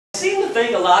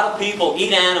think a lot of people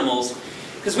eat animals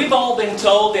because we've all been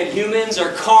told that humans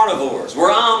are carnivores,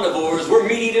 we're omnivores, we're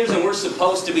meat eaters, and we're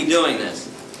supposed to be doing this.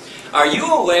 Are you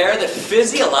aware that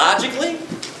physiologically,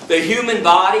 the human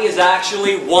body is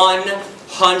actually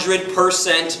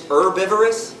 100%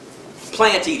 herbivorous?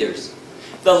 Plant eaters.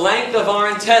 The length of our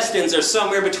intestines are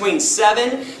somewhere between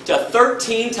 7 to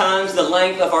 13 times the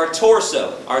length of our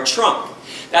torso, our trunk.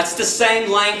 That's the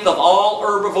same length of all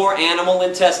herbivore animal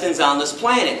intestines on this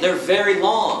planet. They're very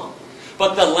long.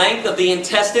 But the length of the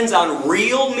intestines on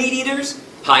real meat eaters,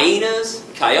 hyenas,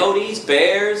 coyotes,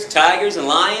 bears, tigers, and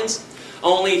lions,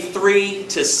 only 3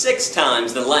 to 6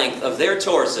 times the length of their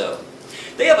torso.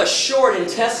 They have a short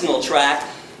intestinal tract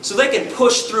so they can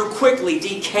push through quickly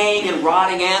decaying and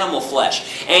rotting animal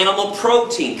flesh, animal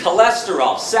protein,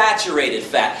 cholesterol, saturated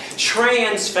fat,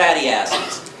 trans fatty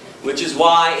acids, which is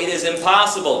why it is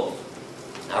impossible,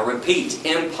 I repeat,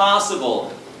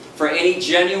 impossible for any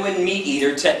genuine meat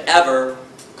eater to ever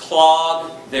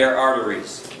clog their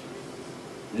arteries.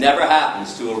 Never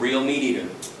happens to a real meat eater.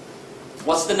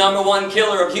 What's the #1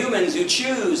 killer of humans who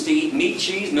choose to eat meat,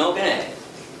 cheese, milk, and egg?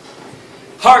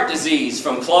 Heart disease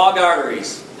from clogged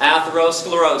arteries,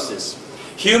 atherosclerosis.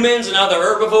 Humans and other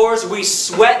herbivores, we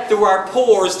sweat through our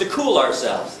pores to cool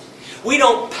ourselves. We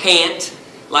don't pant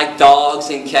like dogs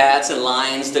and cats and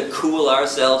lions to cool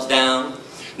ourselves down.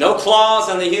 No claws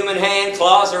on the human hand.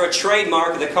 Claws are a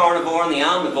trademark of the carnivore and the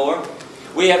omnivore.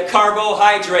 We have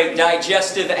carbohydrate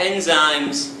digestive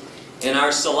enzymes in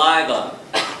our saliva.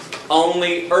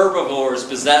 Only herbivores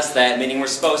possess that, meaning we're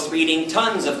supposed to be eating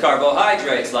tons of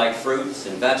carbohydrates like fruits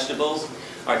and vegetables.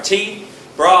 Our teeth,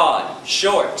 broad,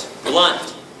 short,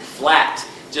 blunt, flat,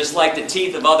 just like the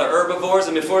teeth of other herbivores.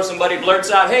 And before somebody blurts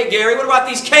out, "Hey Gary, what about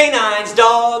these canines,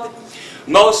 dog?"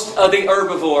 Most of the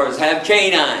herbivores have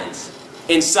canines,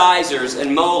 incisors,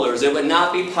 and molars. It would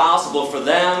not be possible for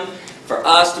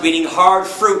us to be eating hard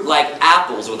fruit like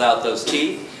apples without those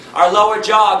teeth. Our lower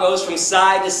jaw goes from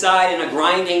side to side in a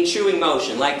grinding, chewing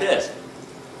motion, like this.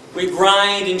 We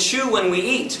grind and chew when we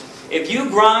eat. If you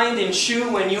grind and chew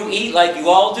when you eat like you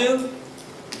all do,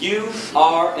 you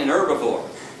are an herbivore.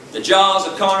 The jaws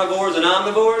of carnivores and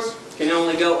omnivores can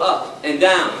only go up and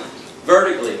down,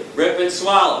 vertically, rip and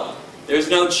swallow. There's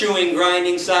no chewing,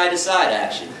 grinding, side-to-side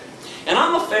action. And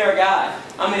I'm a fair guy.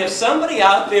 I mean, if somebody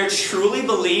out there truly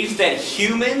believes that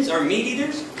humans are meat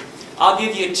eaters, I'll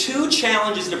give you 2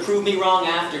 challenges to prove me wrong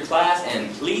after class,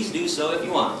 and please do so if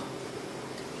you want.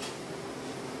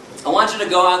 I want you to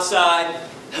go outside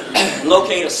and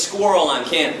locate a squirrel on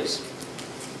campus.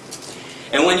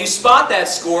 And when you spot that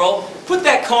squirrel, put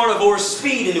that carnivore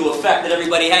speed into effect that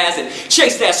everybody has and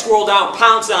chase that squirrel down,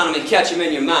 pounce on him, and catch him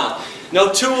in your mouth. No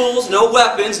tools, no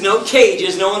weapons, no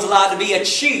cages. No one's allowed to be a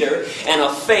cheater and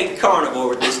a fake carnivore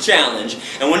with this challenge.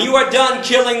 And when you are done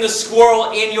killing the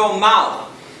squirrel in your mouth,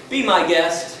 be my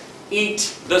guest,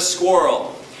 eat the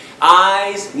squirrel.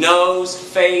 Eyes, nose,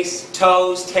 face,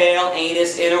 toes, tail,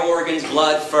 anus, inner organs,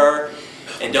 blood, fur,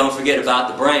 and don't forget about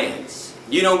the brains.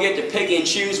 You don't get to pick and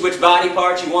choose which body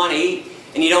parts you want to eat,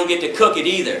 and you don't get to cook it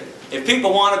either. If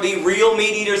people want to be real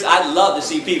meat eaters, I'd love to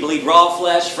see people eat raw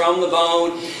flesh from the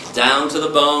bone, down to the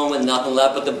bone, with nothing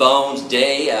left but the bones,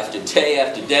 day after day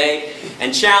after day.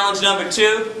 And challenge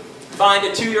 #2, find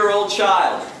a 2-year-old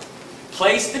child.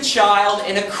 Place the child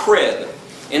in a crib.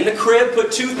 In the crib,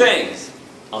 put 2 things: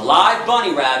 a live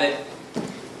bunny rabbit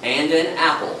and an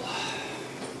apple.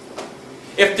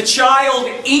 If the child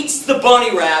eats the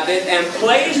bunny rabbit and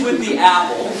plays with the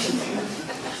apple,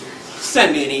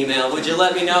 send me an email, would you?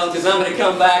 Let me know, because I'm going to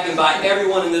come back and buy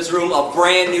everyone in this room a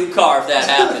brand new car if that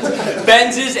happens.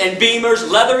 Benzes and Beamers,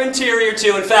 leather interior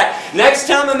too. In fact, next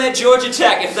time I'm at Georgia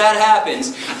Tech, if that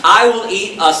happens, I will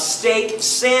eat a steak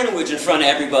sandwich in front of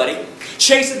everybody,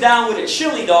 chase it down with a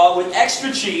chili dog with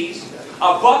extra cheese,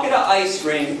 a bucket of ice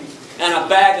cream, and a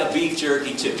bag of beef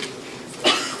jerky too.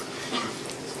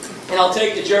 And I'll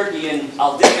take the jerky and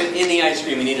I'll dip it in the ice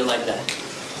cream and eat it like that.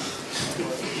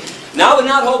 Now I would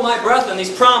not hold my breath on these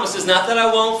promises, not that I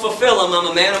won't fulfill them, I'm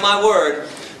a man of my word,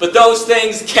 but those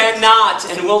things cannot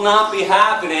and will not be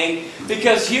happening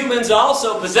because humans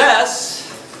also possess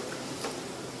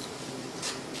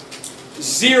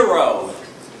 0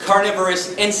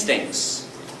 carnivorous instincts.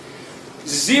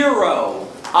 0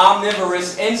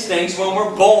 omnivorous instincts when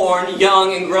we're born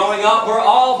young and growing up. We're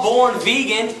all born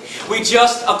vegan. We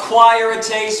just acquire a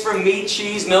taste for meat,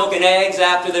 cheese, milk, and eggs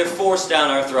after they're forced down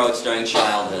our throats during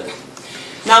childhood.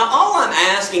 Now, all I'm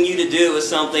asking you to do is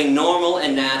something normal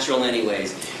and natural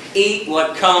anyways. Eat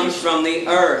what comes from the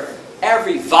earth.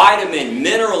 every vitamin,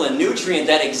 mineral, and nutrient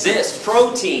that exists,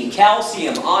 protein,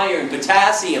 calcium, iron,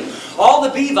 potassium, all the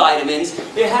B vitamins,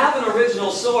 they have an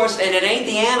original source, and it ain't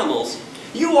the animals.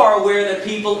 You are aware that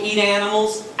people eat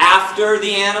animals after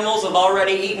the animals have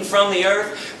already eaten from the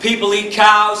earth. People eat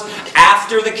cows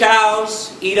after the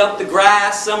cows eat up the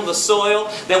grass, some of the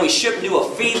soil. Then we ship them to a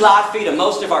feedlot, feed them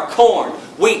most of our corn,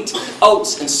 wheat,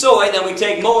 oats, and soy. Then we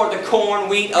take more of the corn,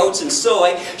 wheat, oats, and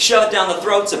soy, shove it down the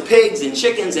throats of pigs and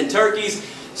chickens and turkeys.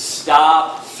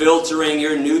 Stop filtering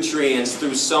your nutrients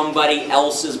through somebody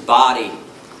else's body.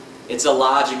 It's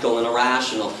illogical and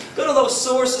irrational. Go to those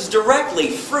sources directly.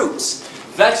 Fruits,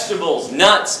 vegetables,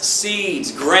 nuts,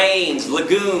 seeds, grains,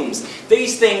 legumes.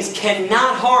 These things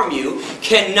cannot harm you,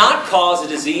 cannot cause a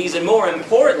disease, and more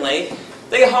importantly,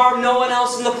 they harm no one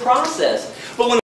else in the process. But when